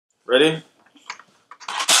Ready?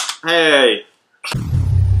 Hey!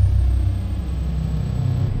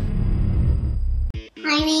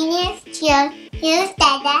 My name is Jill. Here's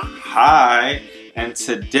Dada. Hi! And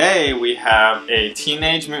today we have a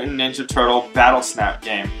Teenage Mutant Ninja Turtle BATTLESNAP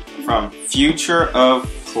game from Future of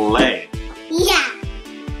Play. Yeah.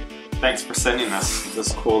 Thanks for sending us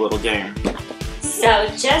this cool little game. So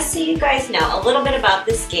just so you guys know a little bit about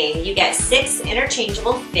this game, you get 6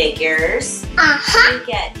 interchangeable figures. You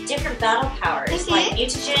get different battle powers like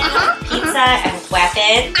mutagen, pizza, and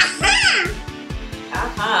weapon.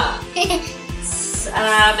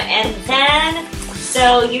 And then,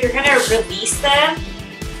 so you're gonna release them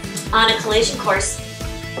on a collision course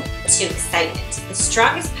to excitement. The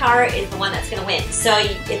strongest power is the one that's gonna win. So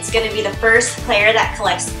it's gonna be the first player that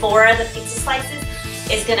collects 4 of the pizza slices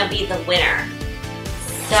is gonna be the winner.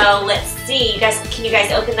 So let's see, can you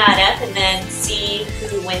guys open that up and then see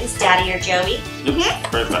who wins, Daddy or Joey?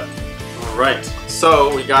 Yep, right back. Alright,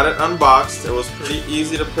 so we got it unboxed. It was pretty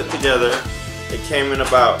easy to put together. It came in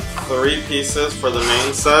about 3 pieces for the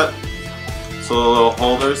main set. So the little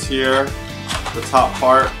holders here, the top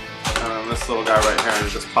part, and this little guy right here, and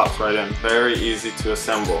it just pops right in. Very easy to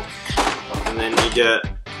assemble. And then you get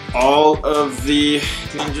all of the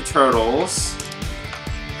Ninja Turtles.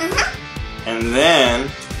 And then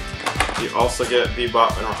you also get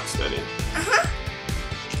Bebop and Rocksteady.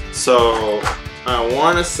 So I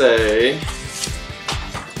want to say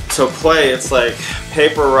to play it's like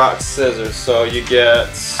paper, rock, scissors. So you get,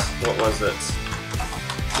 what was it?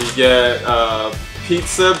 You get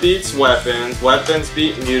pizza beats weapons, weapons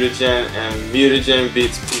beat mutagen, and mutagen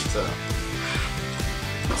beats pizza.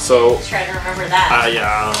 So Try to remember that.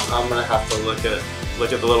 yeah, I'm gonna have to look at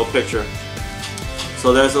the little picture.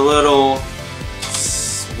 So there's a little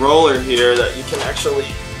roller here that you can actually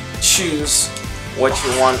choose what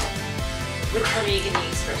you want. Which one are you going to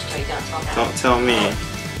use first, Joey? Don't tell me. Don't tell me.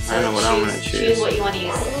 So I know what I'm going to choose. Choose what you want to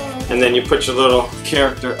use. And then you put your little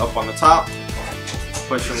character up on the top,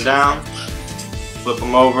 push them down, flip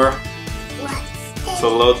them over to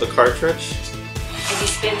load the cartridge. And you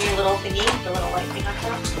spin your little thingy, the little white thing on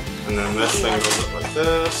top. And then this thing goes up like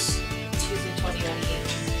this. Choose which one you want to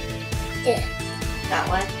use. Yeah. That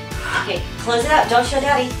one? Okay, close it up. Don't show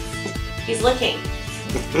Daddy. He's looking.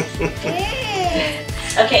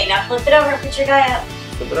 Okay, now flip it over. Put your guy up.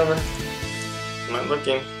 Flip it over. I'm not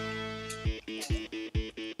looking.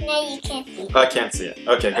 No, you can't see. I can't see it.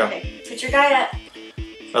 Okay, go. Okay, put your guy up.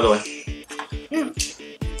 Other way.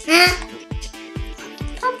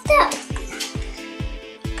 Popped up.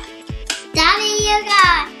 Daddy, you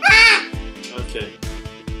got. Okay.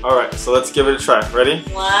 Alright, so let's give it a try. Ready?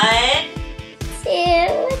 1,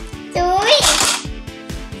 2, 3.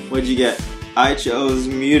 What'd you get? I chose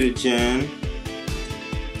mutagen.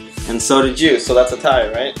 And so did you, so that's a tie,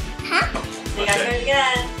 right? So you guys do it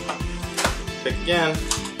again. Pick again.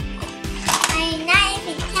 I'm not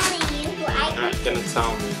even telling you who I You're not gonna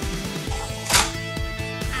tell me.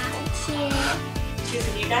 Choose a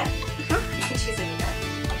new guy? You can choose a new guy.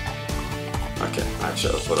 Okay, I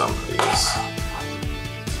chose what I'm gonna use.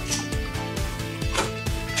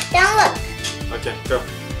 Don't look. Okay, go.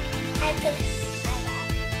 I put it.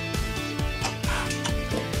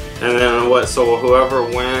 And then what? So whoever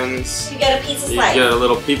wins, You get a pizza you slice. get a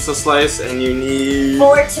little pizza slice, and you need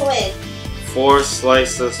 4 to win. 4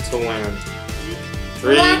 slices to win.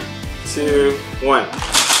 3, 2, 1.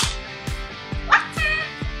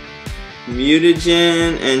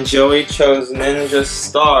 Mutagen and Joey chose Ninja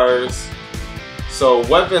Stars. So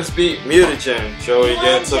weapons beat mutagen. Joey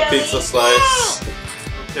gets a pizza slice.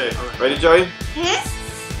 Okay, ready, Joey?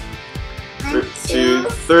 2,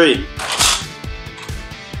 3.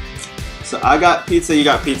 So I got pizza, you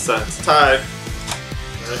got pizza. It's tied.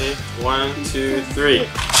 Ready? 1, 2, 3.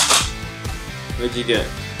 What'd you get?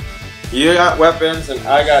 You got weapons and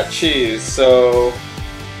I got cheese. So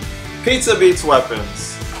pizza beats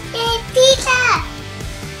weapons. Hey, pizza.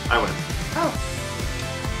 I win. Oh.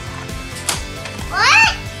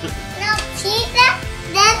 What? No, pizza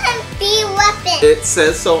doesn't beat weapons. It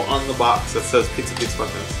says so on the box. It says pizza beats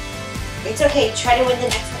weapons. It's okay. Try to win the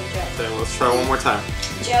next one, Joey. Okay, let's try one more time.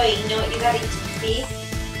 Joey, you know what you gotta be?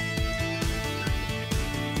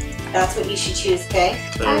 That's what you should choose, okay?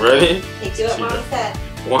 Okay, ready? Okay, do what Mom said.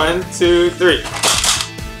 1, 2, 3.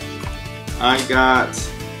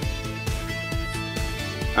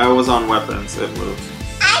 I was on weapons. It moved.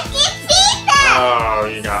 I get pizza. Oh,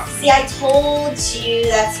 you got me. See, I told you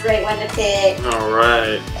that's the right one to pick.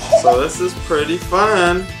 Alright. So this is pretty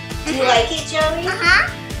fun. Do you like it, Joey?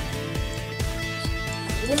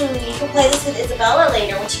 You can play this with Isabella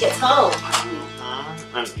later when she gets home.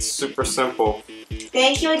 And it's super simple.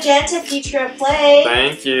 Thank you again to Future of Play.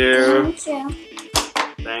 Thank you. Thank you.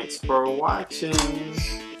 Thanks for watching.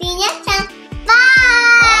 See you next time.